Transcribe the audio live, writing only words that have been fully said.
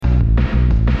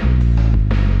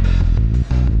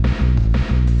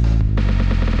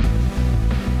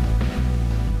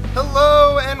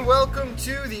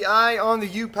Eye on the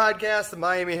U podcast, the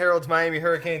Miami Herald's Miami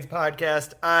Hurricanes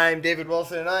podcast. I'm David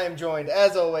Wilson, and I am joined,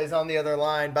 as always, on the other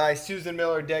line by Susan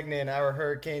Miller-Degnan, our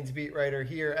Hurricanes beat writer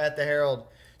here at the Herald.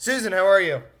 Susan, how are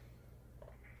you?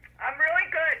 I'm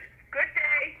really good. Good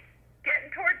day.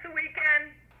 Getting towards the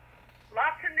weekend.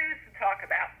 Lots of news to talk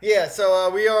about. Yeah,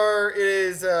 so it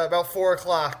is about 4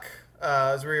 o'clock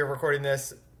as we are recording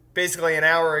this, basically an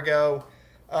hour ago.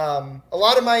 A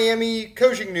lot of Miami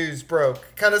coaching news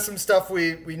broke. Kind of some stuff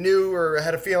we knew or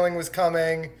had a feeling was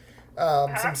coming.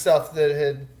 Some stuff that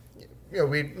had,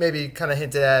 we maybe kind of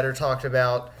hinted at or talked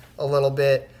about a little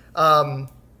bit.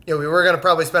 We were going to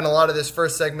probably spend a lot of this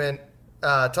first segment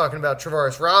talking about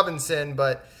Travaris Robinson,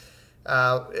 but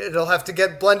it'll have to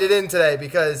get blended in today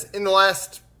because in the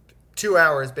last 2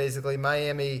 hours, basically,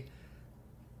 Miami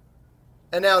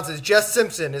announces Jess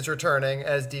Simpson is returning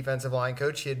as defensive line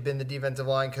coach. He had been the defensive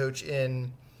line coach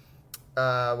in,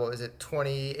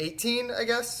 2018, I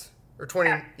guess? Or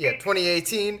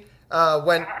 2018.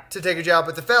 Went to take a job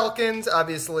with the Falcons.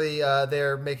 Obviously,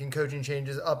 they're making coaching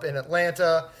changes up in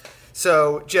Atlanta.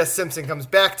 So Jess Simpson comes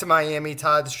back to Miami.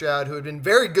 Todd Stroud, who had been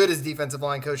very good as defensive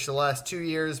line coach the last 2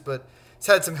 years, but has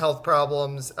had some health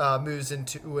problems, moves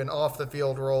into an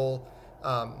off-the-field role.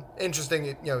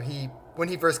 Interesting, when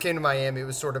he first came to Miami, it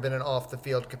was sort of in an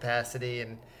off-the-field capacity,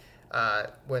 and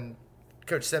when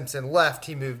Coach Simpson left,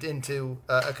 he moved into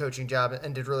a coaching job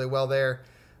and did really well there.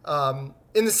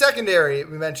 In the secondary,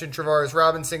 we mentioned Travaris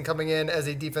Robinson coming in as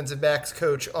a defensive backs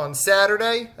coach on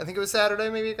Saturday. I think it was Saturday,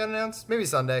 maybe it got announced. Maybe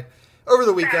Sunday. Over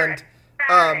the weekend.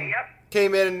 Yep.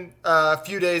 Came in a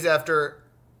few days after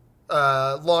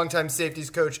longtime safeties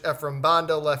coach Ephraim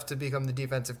Banda left to become the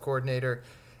defensive coordinator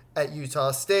at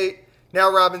Utah State. Now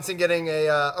Robinson getting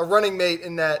a running mate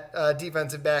in that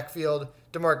defensive backfield.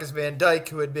 DeMarcus Van Dyke,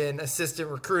 who had been assistant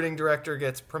recruiting director,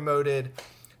 gets promoted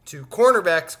to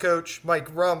cornerbacks coach.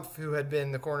 Mike Rumpf, who had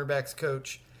been the cornerbacks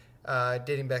coach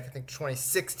dating back, I think, to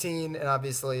 2016, and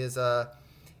obviously is a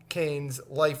Canes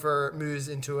lifer, moves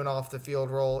into an off-the-field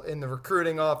role in the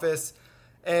recruiting office.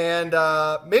 And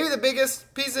maybe the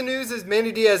biggest piece of news is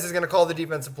Manny Diaz is going to call the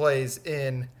defensive plays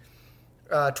in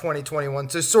 2021.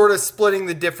 So sort of splitting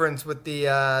the difference with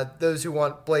the those who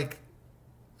want Blake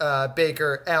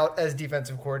Baker out as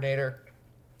defensive coordinator.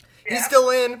 Yeah. He's still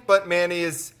in, but Manny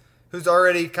is, who's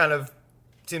already kind of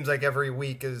seems like every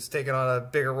week is taking on a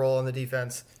bigger role in the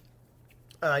defense.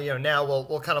 Now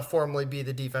we'll kind of formally be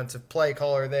the defensive play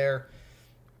caller there.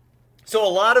 So a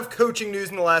lot of coaching news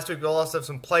in the last week. We'll also have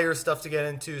some player stuff to get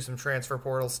into, some transfer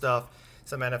portal stuff,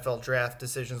 some NFL draft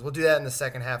decisions. We'll do that in the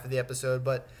second half of the episode,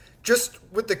 but just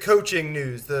with the coaching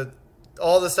news,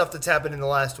 all the stuff that's happened in the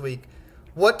last week,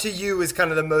 what to you is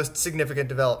kind of the most significant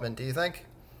development, do you think?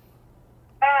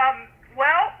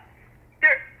 Well,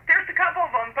 there's a couple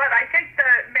of them, but I think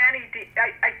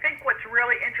I think what's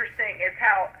really interesting is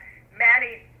how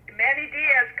Manny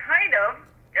Diaz kind of,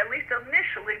 at least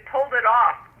initially, pulled it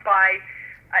off by,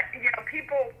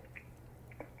 people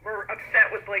were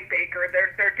upset with Blake Baker.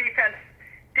 Their defense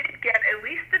did get, at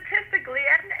least statistically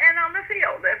and on the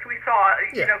field, as we saw,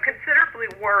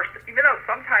 considerably worse, even though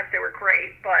sometimes they were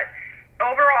great. But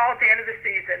overall, at the end of the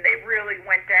season, they really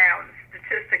went down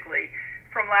statistically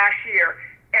from last year.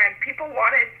 And people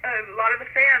wanted, a lot of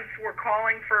the fans were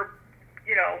calling for,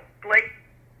 Blake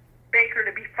Baker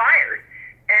to be fired.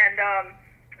 And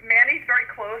Manny's very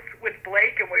close with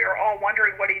Blake, and we were all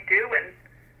wondering what he'd do. And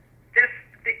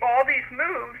all these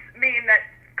moves mean that,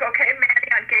 okay,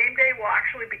 Manny on game day will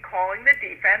actually be calling the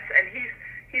defense, and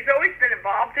he's always been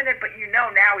involved in it, but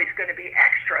now he's going to be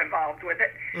extra involved with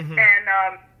it. Mm-hmm. And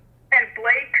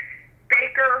Blake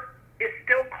Baker is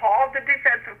still called the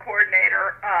defensive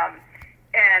coordinator,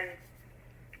 and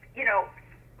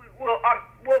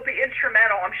will be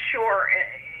instrumental, I'm sure,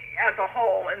 as a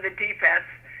whole in the defense,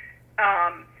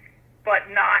 but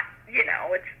not,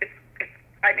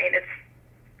 it's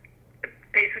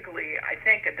basically, I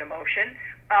think, a demotion.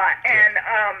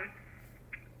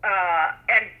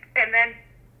 And then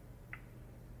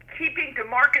keeping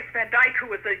DeMarcus Van Dyke, who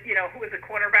was a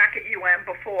cornerback at UM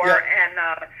before, and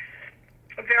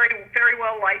very, very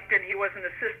well liked, and he was an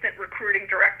assistant recruiting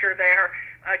director there.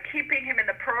 Keeping him in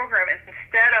the program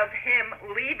instead of him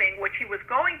leaving, which he was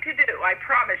going to do. I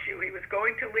promise you, he was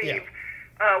going to leave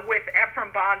with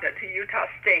Ephraim Banda to Utah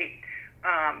State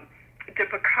to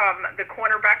become the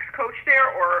cornerbacks coach there,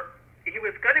 or he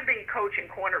was going to be coaching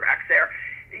cornerbacks there.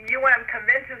 UM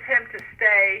convinces him to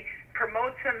stay,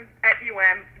 promotes him at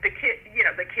UM. The kid.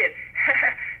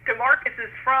 DeMarcus is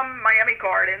from Miami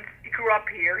Gardens. He grew up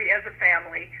here. He has a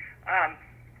family.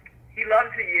 He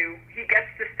loves the U. He gets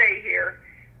to stay here.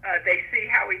 They see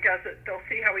how he does it. They'll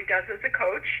see how he does as a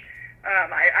coach.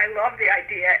 I love the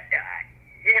idea.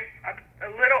 If a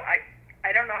little,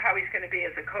 I don't know how he's going to be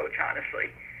as a coach,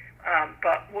 honestly,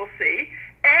 but we'll see.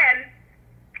 And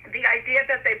the idea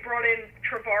that they brought in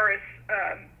Travaris,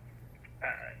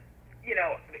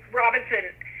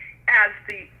 Robinson as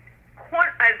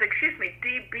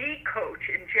DB coach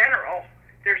in general.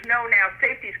 There's no now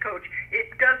safeties coach.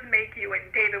 It does make you,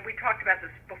 and David, we talked about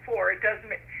this before. It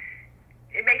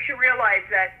makes you realize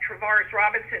that Travaris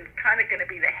Robinson's kind of going to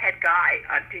be the head guy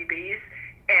on DBs,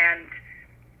 and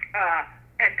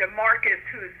DeMarcus,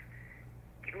 who's,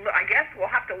 I guess we'll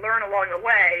have to learn along the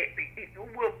way.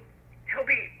 He'll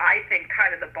be, I think,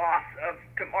 kind of the boss of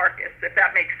DeMarcus, if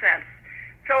that makes sense.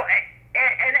 So,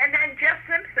 and then Jeff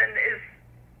Simpson is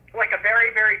like a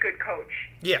very, very good coach.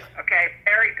 Yeah. Okay,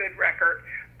 very good record,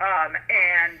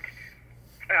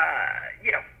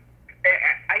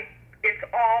 it's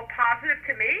all positive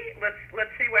to me. Let's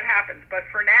see what happens. But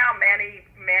for now,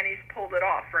 Manny's pulled it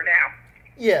off for now.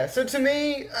 Yeah. So to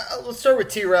me, let's start with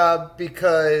T-Rob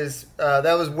because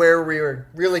that was where we were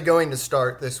really going to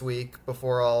start this week.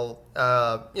 Before all,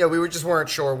 we weren't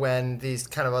sure when these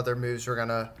kind of other moves were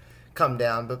gonna come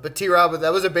down. But T-Rob,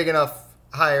 that was a big enough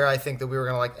hire, I think, that we were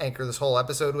gonna anchor this whole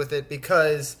episode with it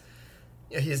because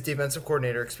he has defensive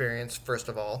coordinator experience, first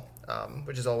of all,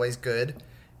 which is always good,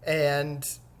 and.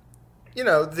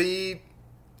 I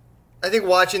think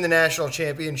watching the national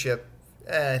championship,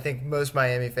 I think most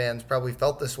Miami fans probably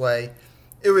felt this way.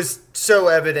 It was so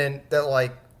evident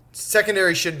that,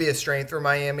 secondary should be a strength for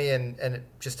Miami, and it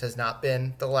just has not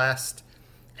been the last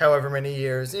however many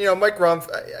years. Mike Rumph,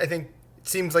 I think it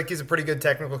seems like he's a pretty good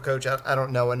technical coach. I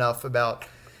don't know enough about,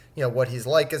 what he's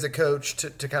like as a coach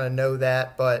to kind of know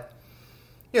that, but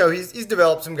he's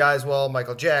developed some guys well,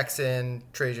 Michael Jackson,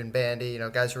 Trajan Bandy,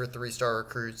 guys who were 3-star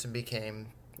recruits and became,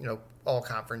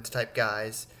 all-conference type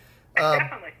guys.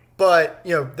 Definitely. But,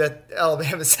 that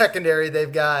Alabama secondary,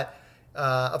 they've got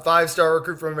a 5-star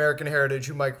recruit from American Heritage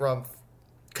who Mike Rumph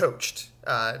coached,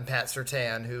 and Pat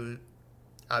Surtain, who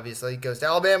obviously goes to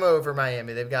Alabama over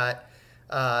Miami. They've got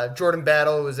Jordan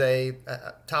Battle, who was a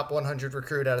top 100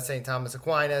 recruit out of St. Thomas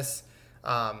Aquinas,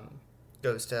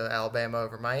 goes to Alabama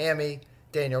over Miami.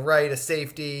 Daniel Wright, a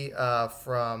safety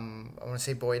from, I want to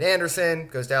say, Boyd Anderson,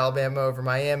 goes to Alabama over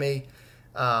Miami.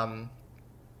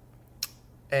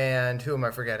 And who am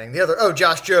I forgetting?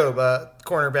 Josh Jobe,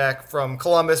 cornerback from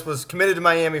Columbus, was committed to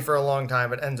Miami for a long time,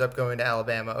 but ends up going to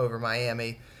Alabama over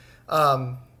Miami.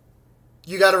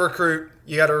 You got to recruit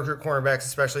cornerbacks,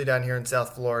 especially down here in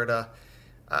South Florida.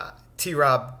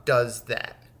 T-Rob does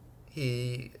that.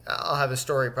 I'll have a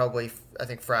story probably, I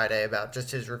think, Friday about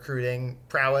just his recruiting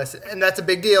prowess, and that's a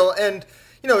big deal. And,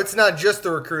 it's not just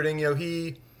the recruiting.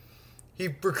 He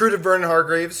recruited Vernon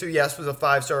Hargreaves, who, yes, was a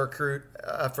 5-star recruit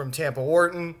from Tampa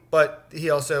Wharton, but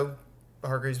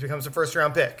Hargreaves becomes a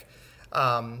first-round pick.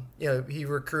 He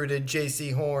recruited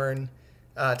J.C. Horn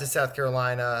to South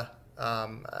Carolina.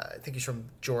 I think he's from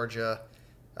Georgia.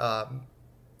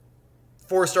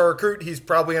 4-star recruit. He's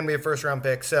probably going to be a first-round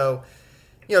pick. So,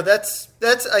 that's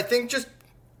I think just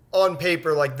on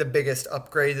paper the biggest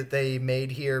upgrade that they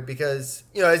made here because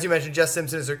as you mentioned, Jess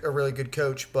Simpson is a really good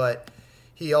coach, but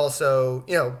he also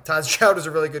Todd Stroud is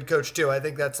a really good coach too. I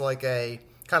think that's a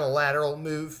kind of lateral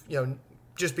move,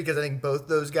 just because I think both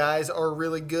those guys are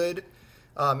really good,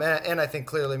 and I think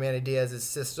clearly Manny Diaz's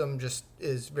system just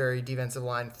is very defensive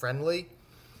line friendly.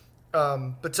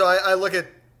 But so I look at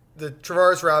the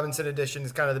Travaris Robinson edition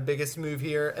is kind of the biggest move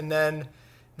here, and then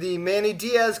the Manny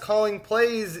Diaz calling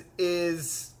plays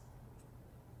is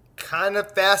kind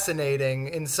of fascinating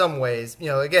in some ways.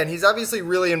 Again, he's obviously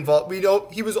really involved.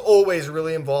 He was always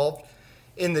really involved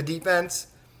in the defense,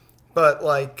 but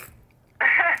what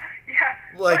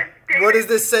does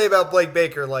this say about Blake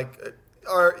Baker?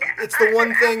 It's the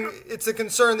one thing. It's a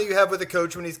concern that you have with a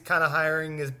coach when he's kind of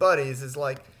hiring his buddies. Is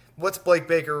what's Blake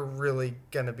Baker really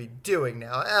going to be doing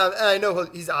now? And I know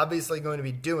he's obviously going to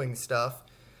be doing stuff.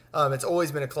 It's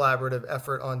always been a collaborative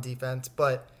effort on defense,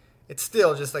 but it's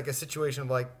still just a situation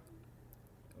of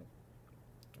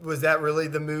was that really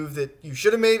the move that you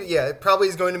should have made? Yeah, it probably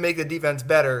is going to make the defense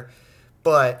better,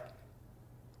 but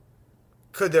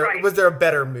was there a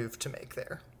better move to make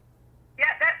there?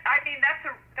 Yeah,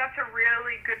 that's a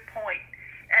really good point,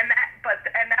 and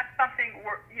that's something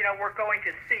we're going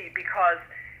to see because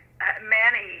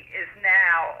Manny is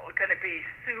now going to be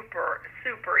super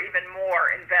even more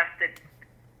invested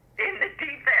in the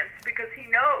defense because he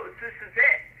knows this is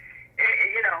it.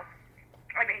 He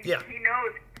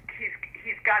knows it's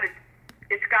got to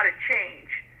change.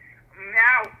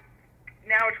 Now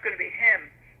it's going to be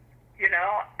him,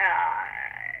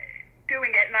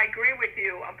 doing it. And I agree with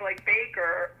you on Blake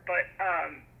Baker, but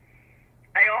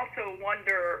I also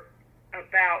wonder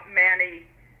about Manny.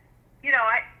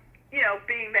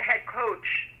 Being the head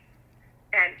coach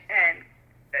and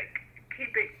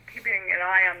keeping an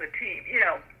eye on the team.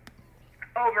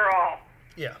 Overall.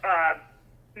 Yeah.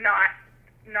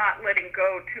 Not letting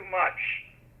go too much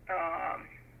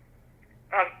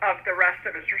of the rest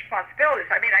of his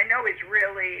responsibilities. I mean, I know he's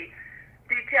really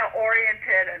detail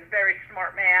oriented and very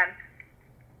smart man,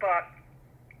 but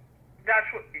that's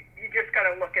what you just got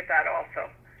to look at that also.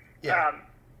 Yeah.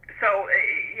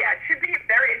 It should be a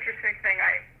very interesting thing.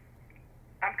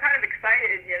 I'm kind of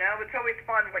excited. It's always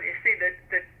fun when you see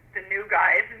the new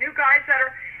guys that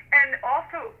are, and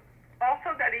also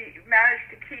that he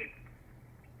managed to keep.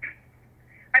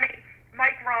 I mean,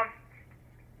 Mike Rumph,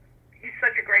 he's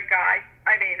such a great guy.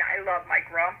 I mean, I love Mike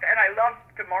Rumph, and I love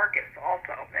DeMarcus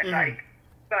also. And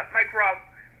but Mike Rumph,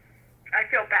 I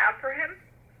feel bad for him,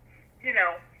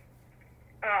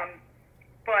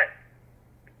 but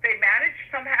they managed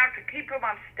somehow to keep him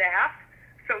on staff,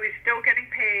 so he's still getting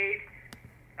paid,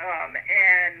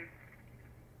 and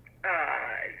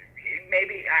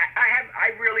maybe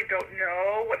I really don't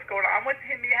know what's going on with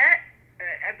him yet,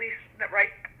 at least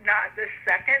not this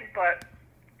second, but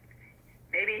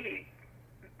maybe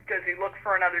does he look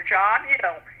for another job,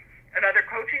 another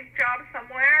coaching job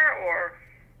somewhere, or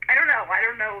I don't know. I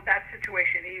don't know that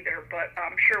situation either, but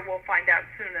I'm sure we'll find out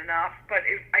soon enough. But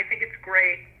I think it's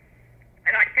great,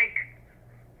 and I think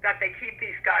that they keep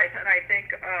these guys, and I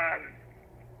think,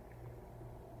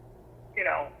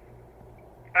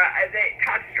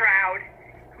 Todd Stroud,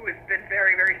 who has been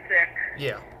very, very sick,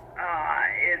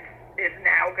 is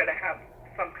now going to have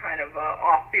some kind of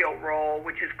off-field role,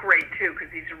 which is great too,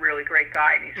 because he's a really great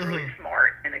guy and he's really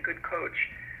smart and a good coach.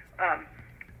 And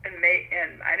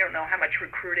I don't know how much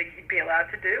recruiting he'd be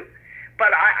allowed to do,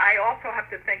 but I also have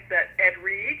to think that Ed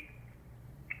Reed,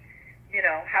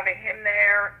 having him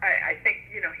there, I think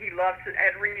he loves it.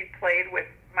 Ed Reed played with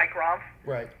Mike Rumph,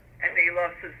 right, and he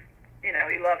loves his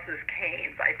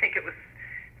Canes. I think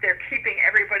they're keeping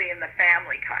everybody in the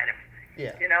family kind of,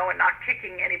 and not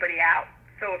kicking anybody out.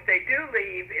 So if they do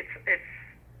leave, it's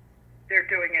they're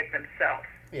doing it themselves.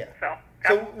 Yeah. So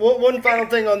one final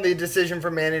thing on the decision for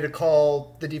Manny to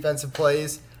call the defensive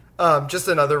plays. Just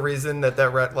another reason that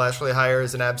Rhett Lashlee hire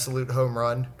is an absolute home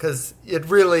run, because it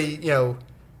really,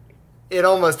 it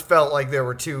almost felt like there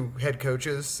were two head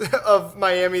coaches of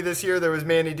Miami this year. There was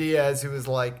Manny Diaz, who was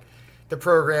like the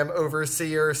program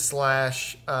overseer /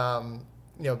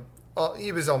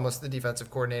 he was almost the defensive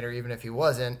coordinator, even if he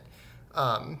wasn't.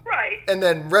 Right. And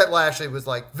then Rhett Lashlee was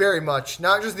like very much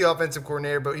not just the offensive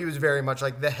coordinator, but he was very much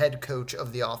like the head coach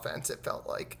of the offense, it felt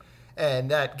like. And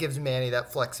that gives Manny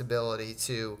that flexibility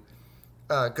to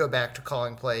go back to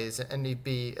calling plays and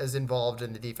be as involved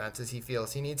in the defense as he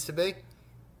feels he needs to be.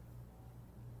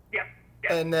 Yeah.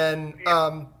 And then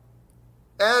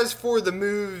as for the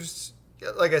moves,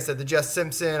 like I said, the Jess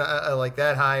Simpson, I like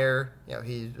that hire.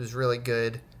 He was really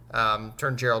good.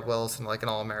 Turned Gerald Willis into like an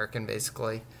All-American,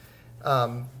 basically.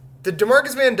 The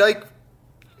DeMarcus Van Dyke,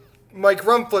 Mike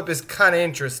Rumph flip is kind of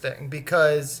interesting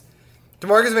because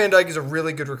DeMarcus Van Dyke is a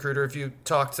really good recruiter. If you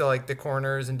talk to like the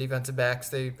corners and defensive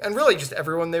backs, and really just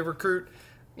everyone they recruit,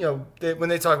 when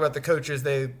they talk about the coaches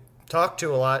they talk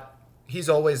to a lot, he's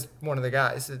always one of the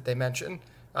guys that they mention.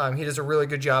 He does a really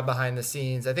good job behind the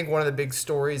scenes. I think one of the big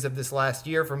stories of this last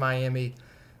year for Miami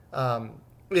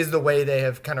is the way they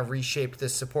have kind of reshaped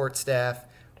this support staff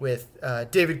with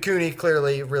David Cooney,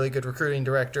 clearly a really good recruiting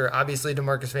director. Obviously,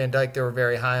 DeMarcus Van Dyke, they were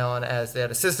very high on as that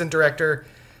assistant director.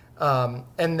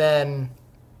 And then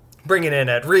bringing in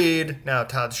Ed Reed. Now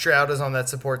Todd Stroud is on that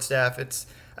support staff.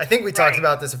 I think we talked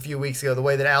about this a few weeks ago, the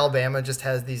way that Alabama just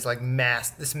has these like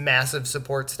this massive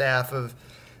support staff of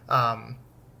a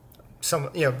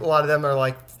lot of them are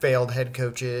like failed head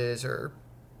coaches or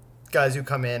guys who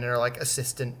come in and are like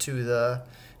assistant to the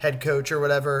head coach or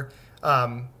whatever.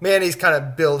 Manny's kind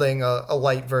of building a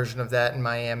light version of that in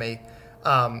Miami.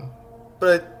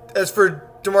 But as for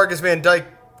DeMarcus Van Dyke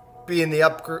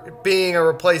being a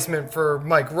replacement for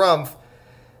Mike Rumph,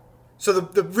 so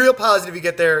the real positive you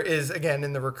get there is, again,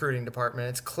 in the recruiting department.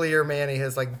 It's clear Manny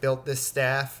has like built this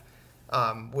staff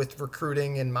with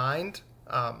recruiting in mind,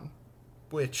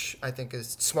 which I think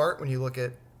is smart when you look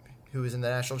at who was in the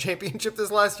national championship this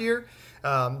last year,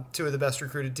 two of the best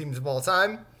recruited teams of all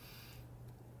time.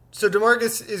 So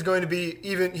DeMarcus is going to be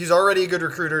he's already a good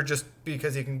recruiter just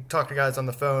because he can talk to guys on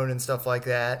the phone and stuff like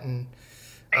that. And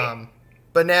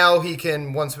but now he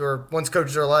can, once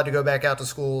coaches are allowed to go back out to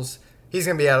schools, he's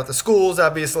going to be out at the schools,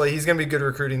 obviously. He's going to be good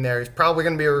recruiting there. He's probably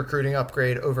going to be a recruiting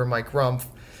upgrade over Mike Rumph.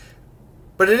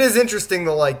 But it is interesting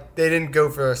that, like, they didn't go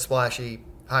for a splashy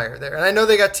hire there. And I know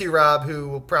they got T-Rob, who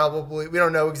will probably, we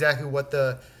don't know exactly what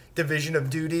the division of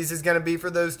duties is going to be for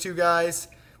those two guys,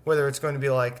 whether it's going to be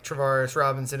like Travaris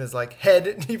Robinson is like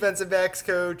head defensive backs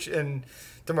coach and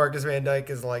DeMarcus Van Dyke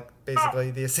is like basically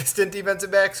the assistant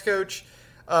defensive backs coach.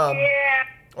 Or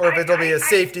if it'll be a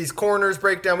safeties corners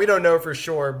breakdown. We don't know for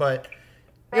sure, but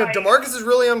DeMarcus is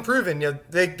really unproven.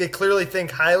 They clearly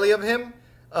think highly of him,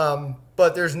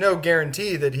 but there's no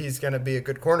guarantee that he's going to be a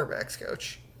good cornerbacks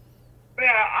coach.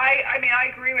 Yeah, I mean, I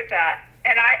agree with that.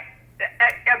 And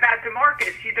about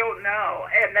DeMarcus, you don't know.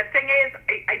 And the thing is,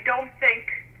 I don't think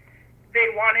they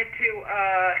wanted to.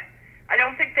 I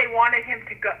don't think they wanted him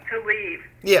to leave.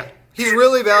 Yeah, he's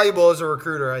really valuable as a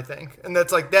recruiter, I think, and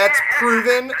that's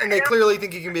proven. And they clearly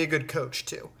think he can be a good coach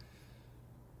too.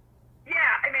 Yeah,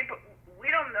 I mean, but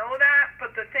we don't know that.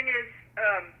 But the thing is,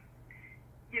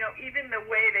 even the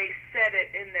way they said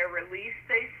it in their release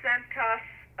they sent us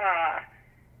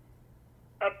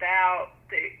about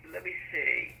let me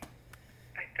see.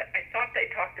 I thought they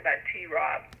talked about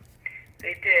T-Rob.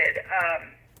 They did.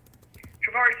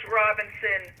 Travaris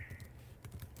Robinson.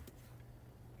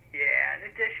 Yeah, in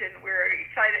addition, we're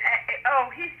excited.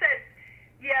 He said,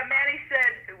 Manny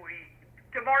said,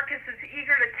 DeMarcus is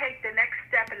eager to take the next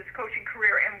step in his coaching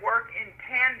career and work in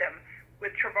tandem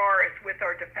with Travaris with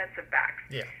our defensive backs.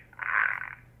 Yeah.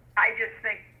 I just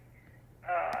think,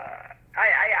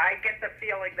 I get the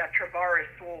feeling that Travaris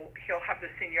he'll have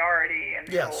the seniority and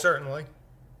certainly.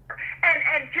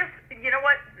 And just, you know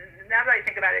what, now that I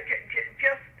think about it,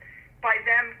 just by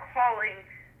them calling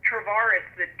Travaris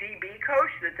the DB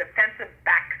coach, the defensive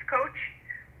backs coach,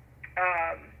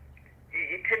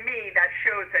 to me that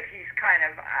shows that he's kind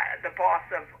of the boss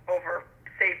of over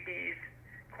safeties,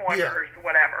 corners,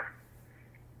 whatever.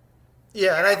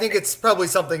 Yeah, and I think it's probably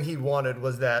something he wanted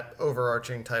was that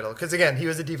overarching title. Because, again, he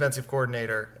was a defensive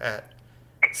coordinator at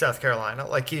South Carolina.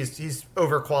 Like, he's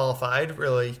overqualified,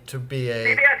 really, to be a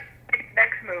maybe that's the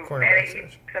next move, maybe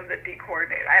some of the D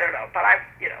coordinator. I don't know, but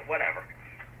whatever.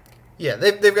 Yeah,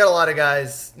 they've got a lot of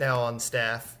guys now on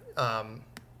staff,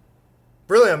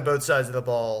 really on both sides of the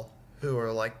ball, who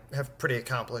are, have pretty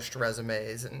accomplished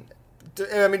resumes. And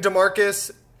I mean,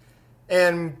 DeMarcus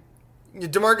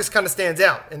kind of stands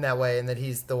out in that way, in that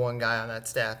he's the one guy on that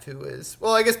staff who is,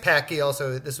 well, I guess Packy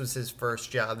also, this was his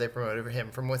first job. They promoted him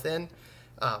from within.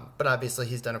 But obviously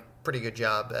he's done a pretty good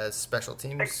job as special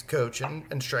teams coach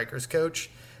and strikers coach.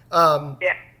 Although they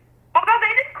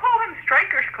didn't call him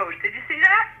strikers coach. Did you see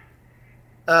that?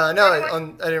 No,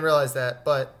 I didn't realize that.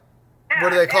 But what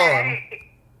do they call him?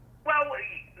 Well,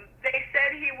 they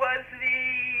said he was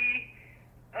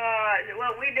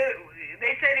we knew.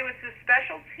 They said he was the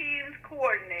special teams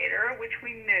coordinator, which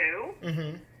we knew.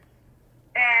 Mm-hmm.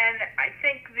 And I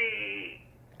think the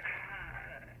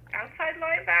outside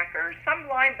linebackers, some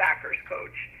linebackers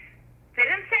coach. They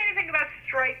didn't say anything about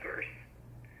strikers.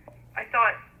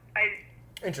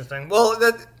 Interesting. Well,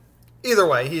 either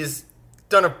way, he's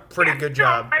done a pretty good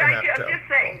job. I'm just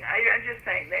saying.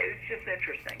 It's just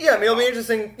interesting. Yeah, I mean, it'll be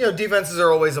interesting. Defenses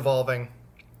are always evolving.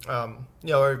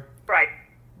 Right.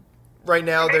 Right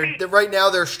now,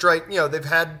 they're strike. They've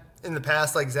had in the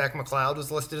past, like Zach McLeod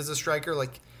was listed as a striker.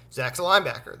 Like Zach's a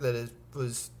linebacker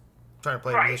was trying to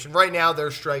play a position. Right now, their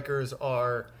strikers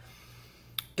are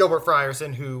Gilbert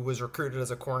Frierson, who was recruited as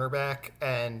a cornerback,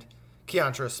 and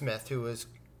Keontra Smith, who was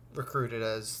recruited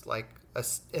as like a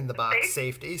in the box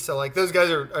safety. So those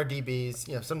guys are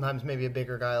DBs. Sometimes maybe a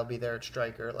bigger guy will be there at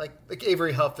striker. Like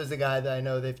Avery Huff is a guy that I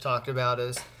know they've talked about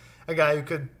as a guy who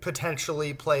could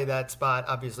potentially play that spot.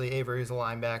 Obviously, Avery is a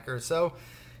linebacker, so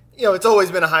it's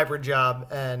always been a hybrid job,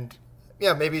 and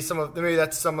maybe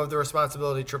that's some of the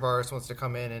responsibility Travaris wants to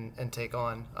come in and take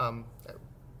on.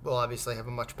 We'll obviously have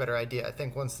a much better idea, I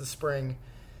think, once the spring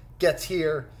gets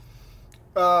here.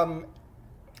 I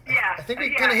think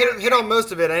we kind of hit on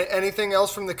most of it. Anything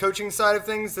else from the coaching side of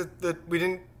things that we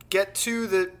didn't get to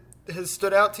that has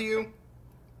stood out to you?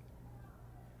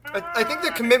 I think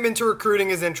the commitment to recruiting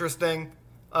is interesting.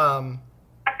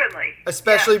 Definitely.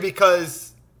 Especially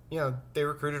because, they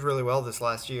recruited really well this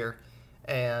last year.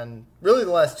 And really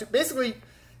the last two, basically,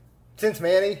 since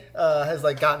Manny has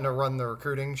gotten to run the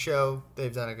recruiting show,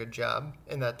 they've done a good job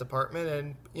in that department.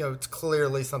 And, it's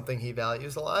clearly something he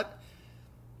values a lot.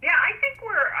 Yeah, I think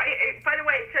by the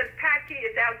way, it says Packy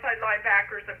is outside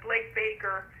linebackers and Blake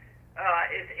Baker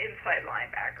is inside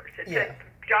linebackers. It says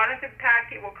Jonathan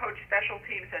Packy will coach special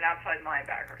teams and outside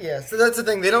linebackers. Yeah, so that's the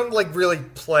thing. They don't really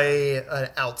play an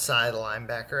outside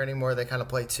linebacker anymore. They kind of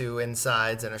play two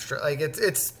insides and a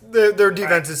it's their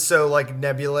defense is so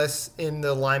nebulous in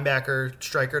the linebacker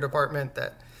striker department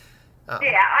that. I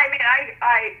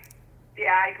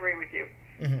agree with you.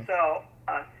 Mm-hmm. So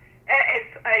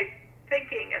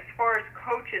thinking as far as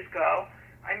coaches go,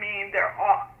 I mean, their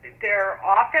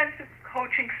offensive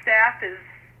coaching staff is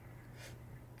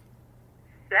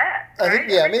set. I Right?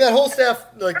 think, yeah, I mean, that whole staff,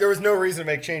 like, there was no reason to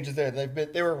make changes there.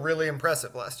 They were really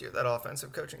impressive last year, that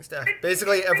offensive coaching staff.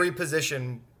 Basically, every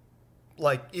position,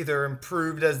 like, either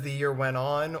improved as the year went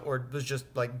on or was just,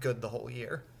 like, good the whole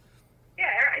year. Yeah,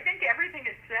 I think everything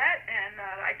is set, and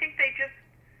I think they just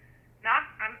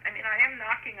I am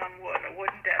knocking on wood, a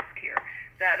wooden desk here,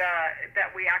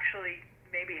 that we actually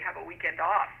maybe have a weekend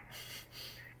off.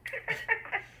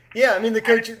 Yeah, I mean, the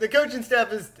coaching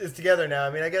staff is together now. I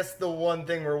mean, I guess the one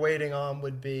thing we're waiting on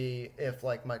would be if,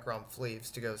 like, Mike Rumpf leaves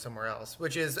to go somewhere else,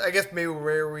 which is, I guess, maybe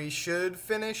where we should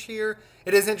finish here.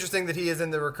 It is interesting that he is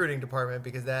in the recruiting department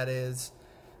because that is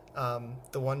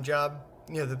the one job,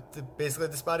 basically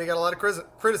the spot he got a lot of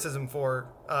criticism for,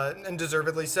 and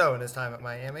deservedly so in his time at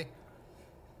Miami.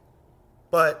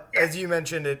 But as you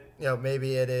mentioned,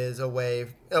 maybe it is a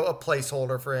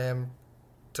placeholder for him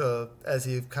as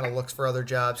he kind of looks for other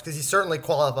jobs, because he's certainly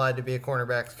qualified to be a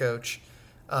cornerbacks coach.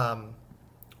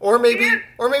 Or maybe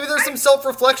there's some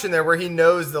self-reflection there where he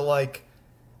knows that, like,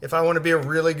 if I want to be a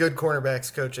really good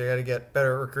cornerbacks coach, I got to get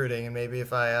better at recruiting. And maybe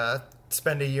if I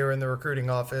spend a year in the recruiting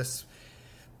office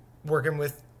working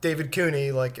with David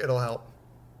Cooney, like, it'll help.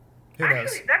 Who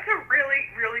knows? Actually, that's a really,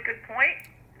 really good point.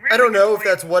 I don't know if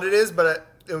that's what it is, but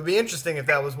it would be interesting if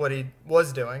that was what he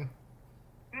was doing.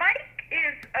 Mike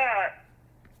is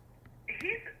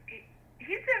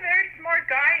he's a very smart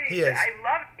guy. He is.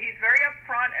 He's very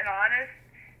upfront and honest.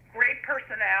 Great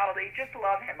personality. Just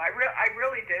love him. I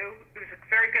really do. He was a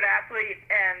very good athlete,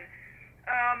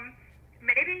 and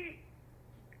maybe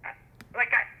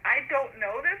I don't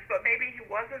know this, but maybe he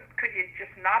wasn't. Could you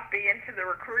just not be into the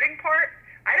recruiting part?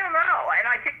 I don't know, and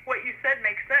I think what you said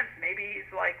makes sense. Maybe he's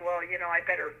like, well, I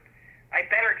better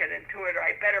get into it,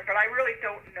 but I really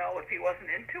don't know if he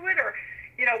wasn't into it, or,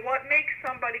 what makes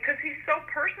somebody, because he's so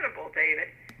personable,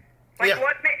 David. Like, yeah.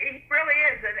 He really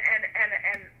is,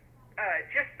 and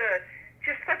just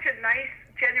such a nice,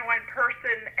 genuine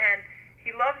person, and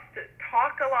he loves to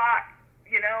talk a lot,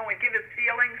 and give his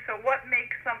feelings. So what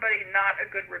makes somebody not a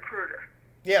good recruiter?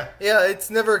 Yeah, it's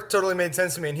never totally made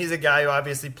sense to me. And he's a guy who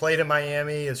obviously played in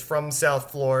Miami, is from South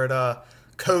Florida,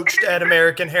 coached at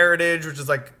American Heritage, which is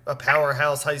like a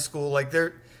powerhouse high school. Like,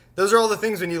 those are all the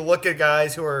things when you look at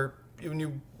guys when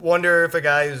you wonder if a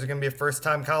guy who's going to be a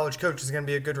first-time college coach is going to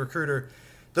be a good recruiter.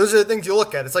 Those are the things you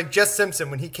look at. It's like Jess Simpson,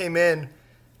 when he came in,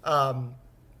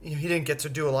 he didn't get to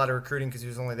do a lot of recruiting because he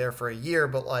was only there for a year.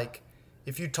 But, like,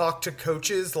 if you talk to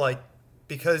coaches, like,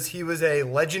 because he was a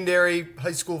legendary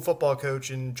high school football coach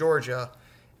in Georgia,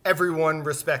 everyone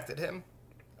respected him.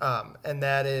 And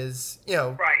that is,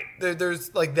 right.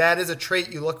 There's like, that is a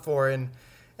trait you look for.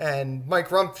 And Mike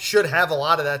Rumpf should have a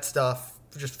lot of that stuff.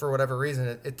 Just for whatever reason,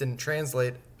 it didn't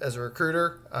translate as a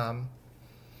recruiter.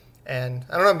 And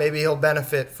I don't know, maybe he'll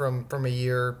benefit from a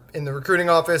year in the recruiting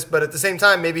office, but at the same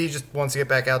time, maybe he just wants to get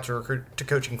back out to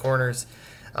coaching corners.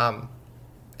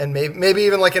 And maybe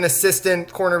even like an assistant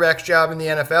cornerback's job in the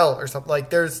NFL or something. Like,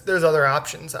 there's other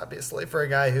options, obviously, for a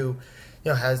guy who,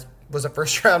 was a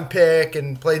first-round pick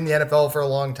and played in the NFL for a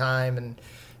long time and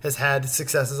has had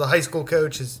success as a high school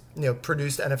coach, has,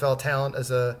 produced NFL talent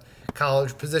as a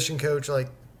college position coach. Like,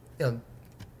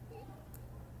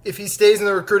 if he stays in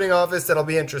the recruiting office, that'll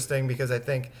be interesting because I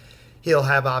think he'll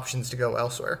have options to go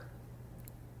elsewhere.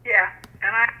 Yeah,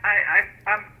 and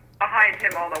I'm behind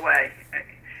him all the way.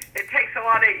 It takes a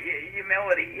lot of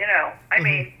humility, I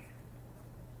mean,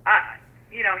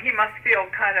 he must feel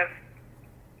kind of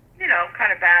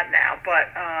bad now. But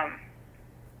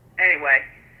anyway,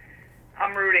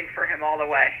 I'm rooting for him all the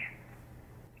way.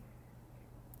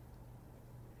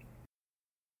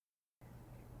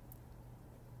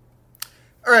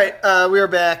 All right, we are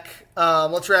back.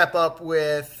 Let's wrap up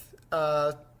with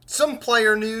some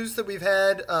player news that we've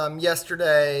had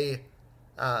yesterday.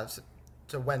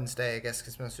 To Wednesday, I guess,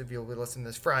 because most of you will be listening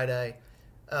this Friday.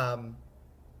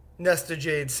 Nesta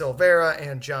Jade Silvera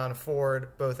and John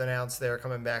Ford both announced they're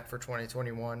coming back for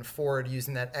 2021. Ford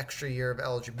using that extra year of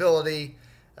eligibility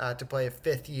to play a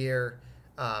fifth year.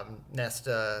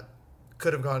 Nesta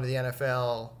could have gone to the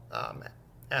NFL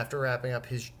after wrapping up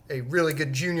a really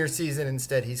good junior season.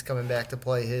 Instead, he's coming back to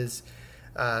play his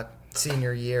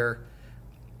senior year.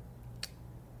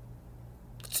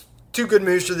 Two good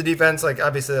moves for the defense. Like,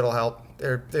 obviously, that'll help.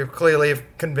 They're clearly have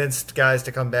convinced guys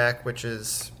to come back, which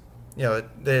is,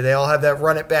 they all have that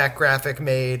run it back graphic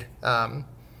made.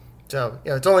 So,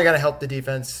 it's only going to help the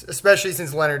defense, especially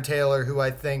since Leonard Taylor, who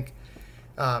I think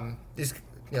is,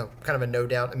 kind of a no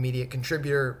doubt immediate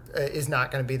contributor, is not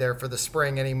going to be there for the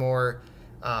spring anymore.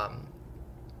 And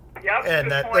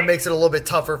good that point. makes it a little bit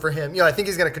tougher for him. I think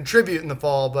he's going to contribute in the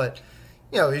fall, but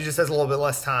he just has a little bit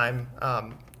less time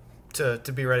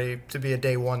to be ready to be a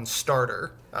day one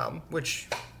starter, which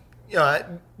it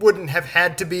wouldn't have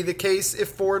had to be the case if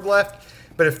Ford left.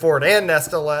 But if Ford and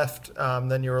Nesta left,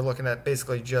 then you were looking at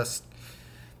basically just,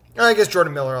 I guess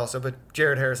Jordan Miller also, but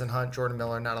Jared Harrison Hunt, Jordan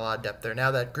Miller, not a lot of depth there.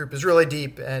 Now that group is really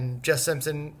deep, and Jess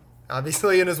Simpson,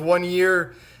 obviously in his 1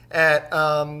 year at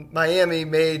Miami,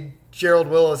 made Gerald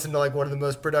Willis into like one of the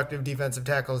most productive defensive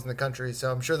tackles in the country.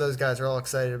 So I'm sure those guys are all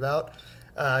excited about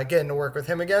getting to work with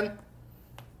him again.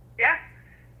 Yeah,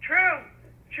 true.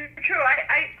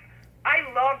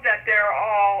 I love that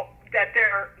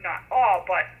they're not all,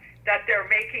 but that they're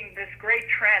making this great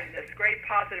trend, this great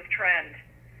positive trend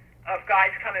of guys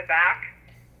coming back.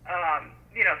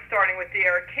 Starting with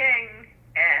De'Aaron King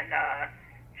and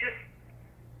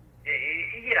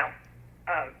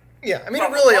yeah, I mean,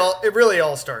 it really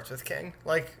all starts with King.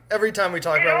 Like every time we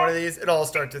talk about one of these, it all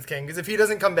starts with King. Because if he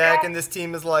doesn't come back and this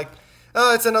team is like,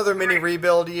 oh, it's another mini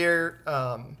rebuild year,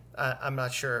 I'm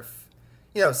not sure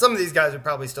if some of these guys would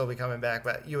probably still be coming back,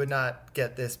 but you would not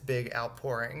get this big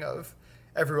outpouring of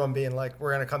everyone being like,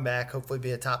 we're going to come back, hopefully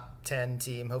be a top 10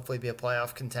 team, hopefully be a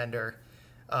playoff contender.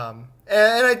 And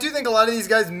I do think a lot of these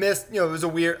guys missed, it was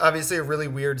obviously a really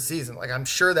weird season. Like, I'm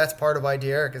sure that's part of why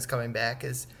D'Eriq is coming back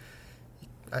is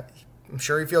I'm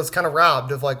sure he feels kind of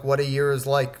robbed of like what a year is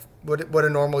like, what a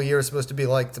normal year is supposed to be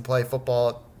like to play football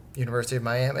at University of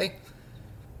Miami.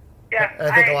 Yeah. And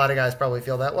I think a lot of guys probably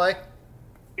feel that way.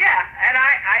 Yeah, and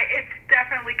it's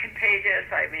definitely contagious.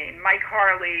 I mean, Mike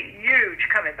Harley, huge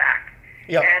coming back.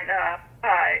 Yep. And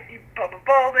Bubba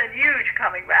Bolden, huge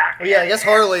coming back. Well, yeah, I guess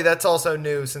Harley, that's also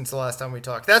new since the last time we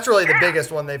talked. That's really the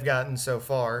biggest one they've gotten so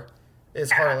far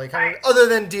is Harley coming. Other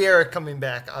than D'Eriq coming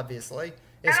back, obviously,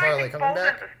 is Harley coming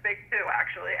back. Bolden's big too,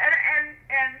 actually. And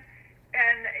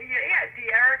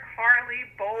D'Eriq, Harley,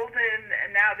 Bolden,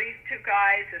 and now these two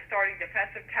guys are starting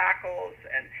defensive tackles,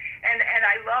 and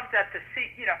I love that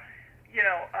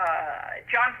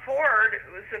John Ford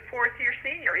was a fourth-year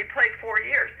senior. He played 4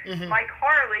 years. Mm-hmm. Mike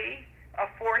Harley, a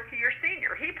fourth-year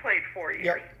senior. He played 4 years.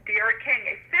 Yep. De'Aaron King,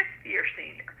 a fifth-year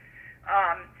senior,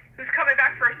 who's coming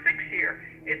back for a sixth year.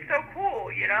 It's so cool,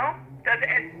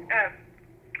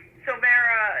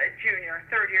 Silvera Jr.,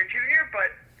 third-year junior,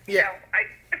 but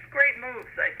it's great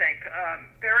moves. I think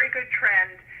very good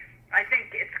trend. I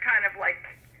think it's kind of like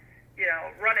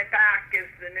run it back is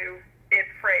the new it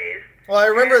phrase. Well, I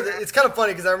remember it's kind of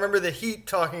funny because I remember the Heat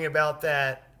talking about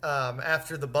that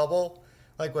after the bubble,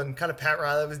 like when kind of Pat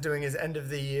Riley was doing his end of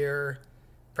the year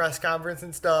press conference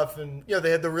and stuff, and they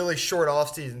had the really short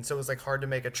off season, so it was like hard to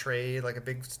make a trade, like a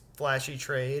big flashy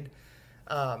trade.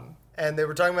 And they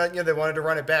were talking about they wanted to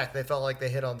run it back. They felt like they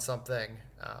hit on something,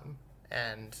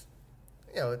 and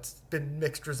it's been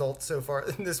mixed results so far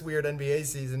in this weird NBA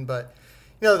season, but.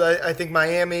 I think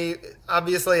Miami,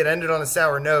 obviously it ended on a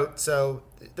sour note, so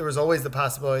there was always the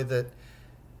possibility that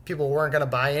people weren't going to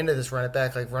buy into this run it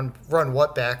back, like run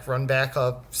what back? Run back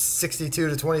a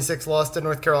 62-26 loss to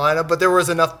North Carolina, but there was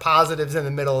enough positives in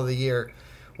the middle of the year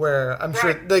where I'm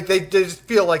sure like they just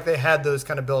feel like they had those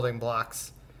kind of building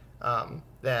blocks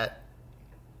that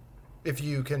if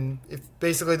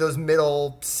basically those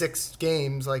middle 6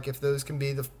 games, like if those can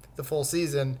be the full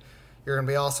season, you're going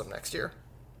to be awesome next year.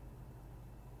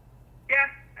 Yeah,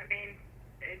 I mean,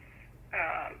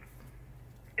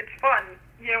 it's fun.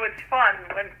 It's fun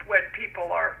when people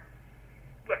are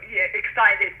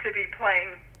excited to be playing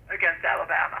against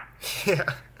Alabama.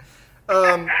 Yeah.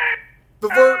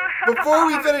 Before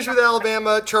we finish with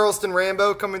Alabama, Charleston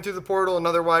Rambo coming through the portal,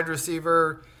 another wide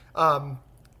receiver.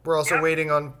 We're also waiting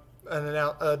on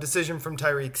a decision from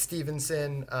Tyreek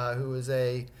Stevenson, who is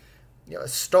a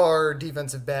star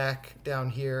defensive back down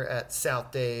here at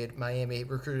South Dade. Miami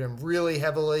recruited him really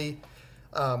heavily,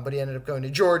 but he ended up going to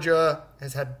Georgia,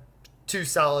 has had 2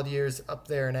 solid years up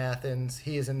there in Athens.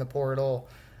 He is in the portal.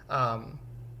 And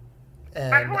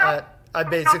I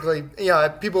basically,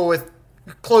 people with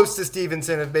close to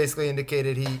Stevenson have basically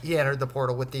indicated he entered the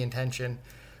portal with the intention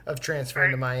of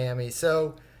transferring to Miami.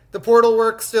 So the portal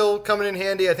work still coming in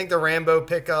handy. I think the Rambo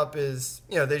pickup is,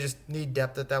 they just need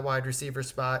depth at that wide receiver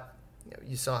spot.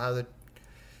 You saw how the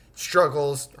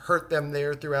struggles hurt them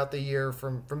there throughout the year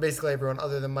from basically everyone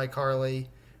other than Mike Harley.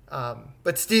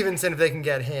 But Stevenson, if they can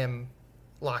get him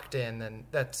locked in, then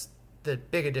that's the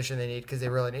big addition they need because they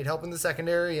really need help in the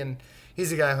secondary. And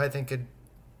he's a guy who I think could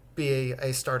be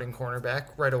a starting cornerback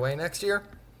right away next year.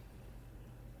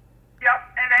 Yep.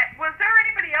 And was there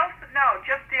anybody else? No,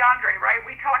 just DeAndre, right?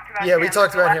 We talked about him. Yeah, we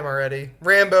talked about him already.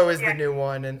 Rambo is the new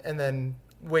one, and then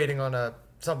waiting on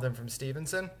something from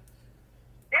Stevenson.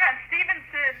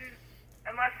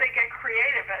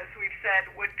 said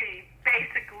would be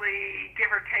basically,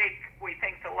 give or take, we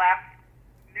think the last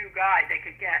new guy they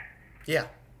could get. Yeah.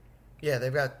 Yeah,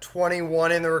 they've got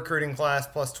 21 in the recruiting class,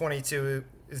 plus 22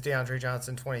 is DeAndre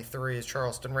Johnson, 23 is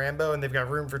Charleston Rambo, and they've got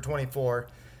room for 24.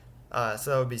 So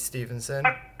that would be Stevenson.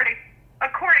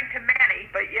 According to Manny,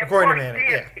 but yeah, according to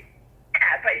Manny, yeah,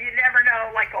 but you never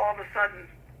know, like all of a sudden,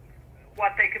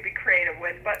 what they could be creative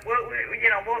with. But we'll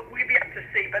be up to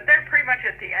see. But they're pretty much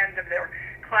at the end of their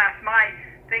class.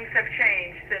 Things have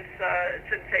changed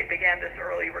since they began this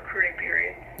early recruiting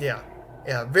period. Yeah.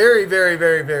 Yeah, very, very,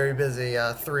 very, very busy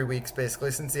 3 weeks,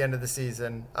 basically, since the end of the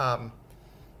season.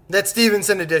 That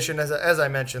Stevenson addition, as I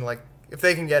mentioned, like, if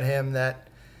they can get him, that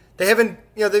they haven't,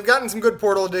 they've gotten some good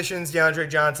portal additions. DeAndre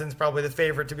Johnson's probably the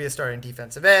favorite to be a starting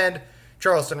defensive end.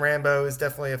 Charleston Rambo is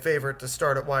definitely a favorite to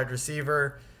start at wide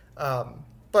receiver.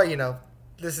 But,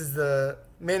 this is the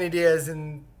Manny Diaz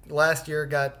in last year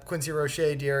got Quincy Roche,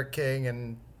 De'Aaron King,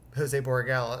 and Jose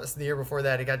Borregales. The year before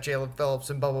that, he got Jalen Phillips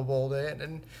and Bubba Bolden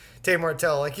and Tay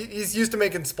Martell. Like, he's used to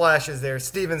making splashes there.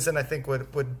 Stevenson, I think,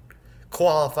 would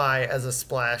qualify as a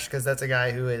splash because that's a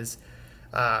guy who is,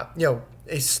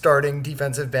 a starting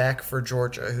defensive back for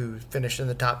Georgia who finished in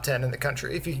the top 10 in the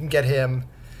country. If you can get him,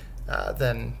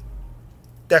 then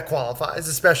that qualifies,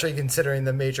 especially considering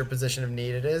the major position of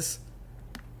need it is.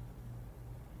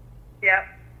 Yeah.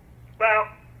 Well,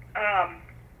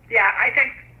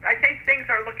 I think things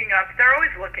are looking up. They're always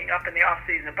looking up in the off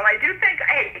season, but I do think,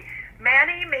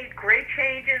 Manny made great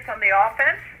changes on the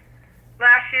offense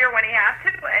last year when he had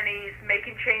to, and he's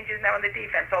making changes now in the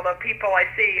defense. Although people I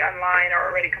see online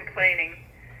are already complaining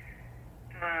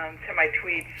to my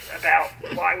tweets about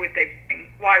why would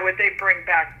they bring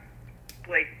back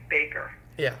Blake Baker?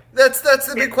 Yeah, that's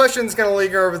the big question that's going to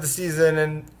linger over the season,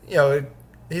 and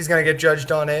he's going to get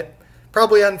judged on it,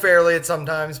 probably unfairly at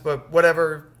sometimes, but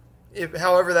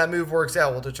however that move works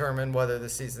out will determine whether the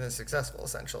season is successful,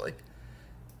 essentially.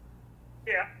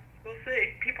 Yeah, we'll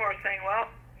see. People are saying, well,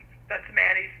 that's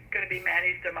going to be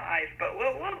Manny's demise, but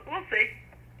we'll see.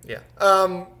 Yeah.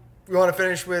 You want to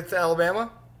finish with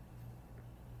Alabama?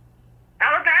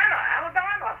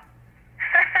 Alabama.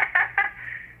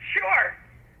 Sure.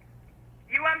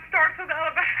 Starts with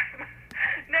Alabama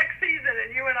next season,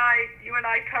 and you and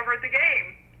I covered the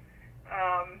game,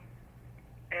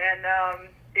 and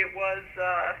it was.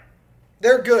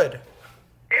 They're good.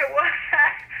 It was.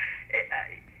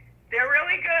 They're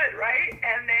really good, right?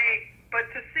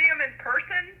 But to see them in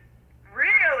person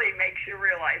really makes you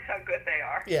realize how good they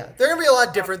are. Yeah, they're gonna be a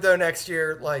lot different though next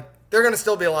year. Like, they're gonna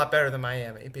still be a lot better than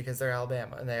Miami because they're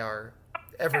Alabama, and they are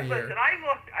every year. Listen,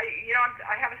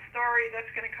 I have a story that's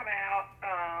going to come out.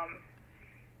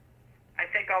 I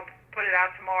think I'll put it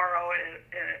out tomorrow, and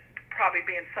it'll probably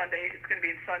be in Sunday. It's going to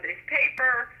be in Sunday's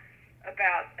paper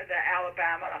about the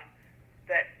Alabama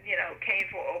that Canes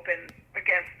will open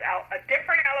against a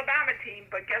different Alabama team.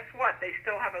 But guess what? They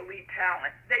still have elite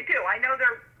talent. They do. I know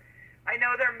they're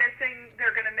missing.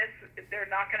 They're going to miss. They're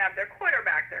not going to have their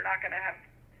quarterback. They're not going to have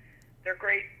their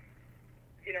great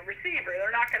receiver.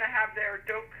 They're not going to have their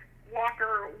Doak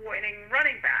Walker winning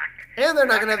running back. And they're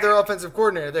not going to have their offensive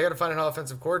coordinator. They got to find an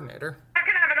offensive coordinator. Not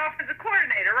going to have an offensive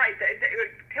coordinator, right?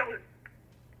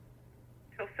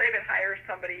 Till Saban hires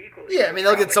somebody equally. Yeah, I mean,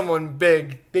 they'll get someone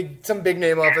some big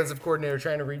name offensive coordinator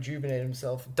trying to rejuvenate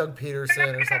himself. Doug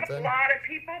Peterson or something. A lot of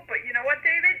people, but you know what,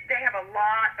 David? They have a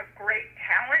lot of great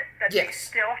talent that they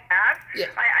still have. Yeah.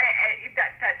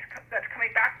 That's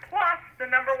coming back. Plus the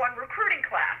 #1 recruiting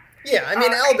class. Yeah, I mean,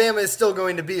 Alabama is still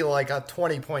going to be like a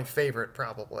 20-point favorite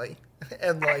probably,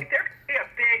 and like they're going to be a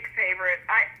big favorite.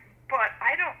 I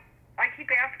keep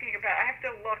asking about. I have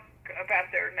to look about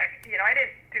their next. I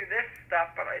didn't do this stuff,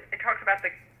 but it talks about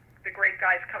the great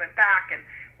guys coming back and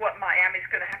what Miami's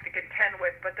going to have to contend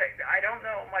with. But I don't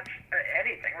know much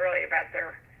anything really about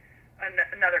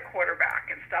another quarterback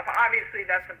and stuff. Obviously,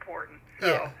 that's important.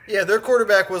 So. Yeah, their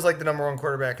quarterback was like the #1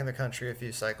 quarterback in the country a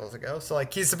few cycles ago. So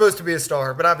like he's supposed to be a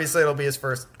star, but obviously it'll be his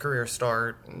first career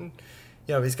start. And,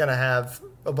 he's going to have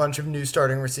a bunch of new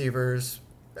starting receivers.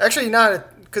 Actually,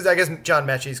 not because I guess John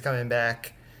Mechie's coming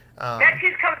back.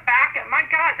 Mechie's coming back, and my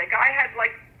God, the guy had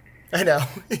like. I know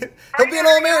he'll be an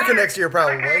All-American next year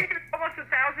probably. Almost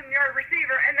 1,000-yard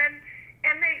receiver, and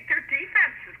their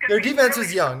defense is going to. Their defense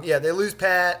is young. Yeah, they lose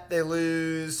Pat. They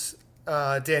lose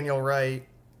Daniel Wright.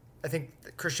 I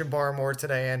think Christian Barmore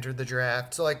today entered the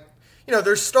draft. So,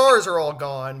 their stars are all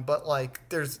gone, but,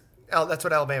 that's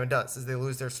what Alabama does, is they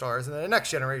lose their stars, and then the next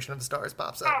generation of the stars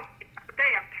pops up. Oh,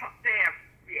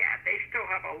 they still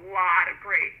have a lot of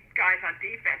great guys on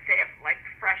defense. They have,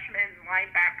 freshmen,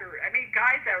 linebacker. I mean,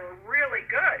 guys that were really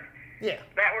good. Yeah.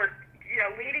 That were,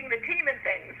 leading the team in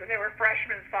things, and they were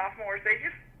freshmen, sophomores,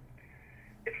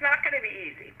 it's not going to be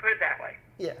easy, put it that way.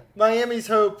 Yeah, Miami's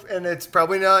hope, and it's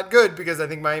probably not good because I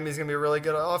think Miami's going to be a really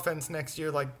good offense next year.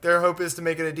 Like, their hope is to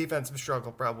make it a defensive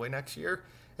struggle probably next year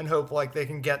and hope, like, they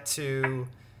can get to,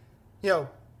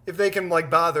 if they can,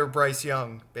 like, bother Bryce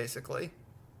Young, basically,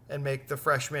 and make the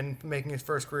freshman making his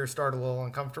first career start a little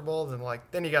uncomfortable,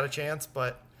 then you got a chance,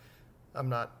 but I'm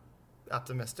not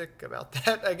optimistic about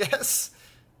that, I guess.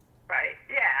 Right,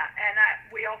 yeah, and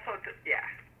we also,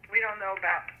 we don't know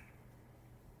about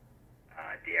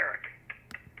Derek.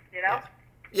 Yeah.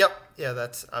 Yep. Yeah,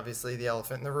 that's obviously the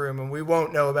elephant in the room, and we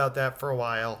won't know about that for a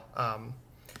while.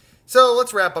 So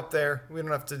let's wrap up there. We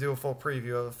don't have to do a full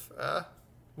preview of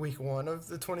week 1 of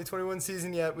the 2021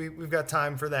 season yet. We've got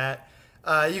time for that.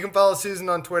 You can follow Susan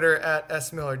on Twitter at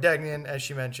 @smillerdegnan. As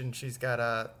she mentioned, she's got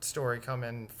a story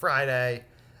coming Friday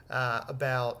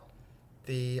about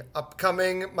the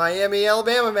upcoming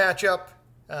Miami-Alabama matchup.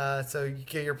 So you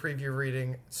get your preview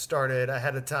reading started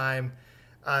ahead of time.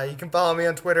 You can follow me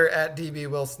on Twitter at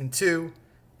DBWilson2.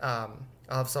 I'll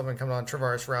have something coming on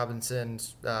Travaris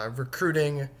Robinson's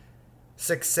recruiting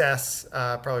success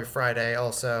probably Friday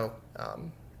also.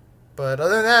 But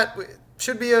other than that, it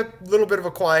should be a little bit of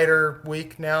a quieter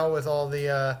week now with all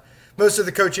the most of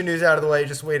the coaching news out of the way,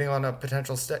 just waiting on a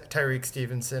potential Tyreek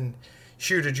Stevenson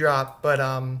shoe to drop. But,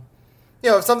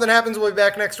 if something happens, we'll be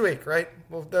back next week, right?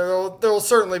 Well, there will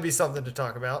certainly be something to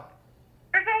talk about.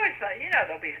 There's always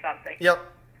there'll be something. Yep.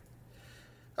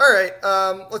 All right,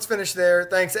 let's finish there.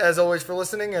 Thanks, as always, for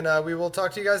listening, and we will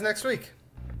talk to you guys next week.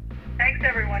 Thanks,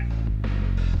 everyone.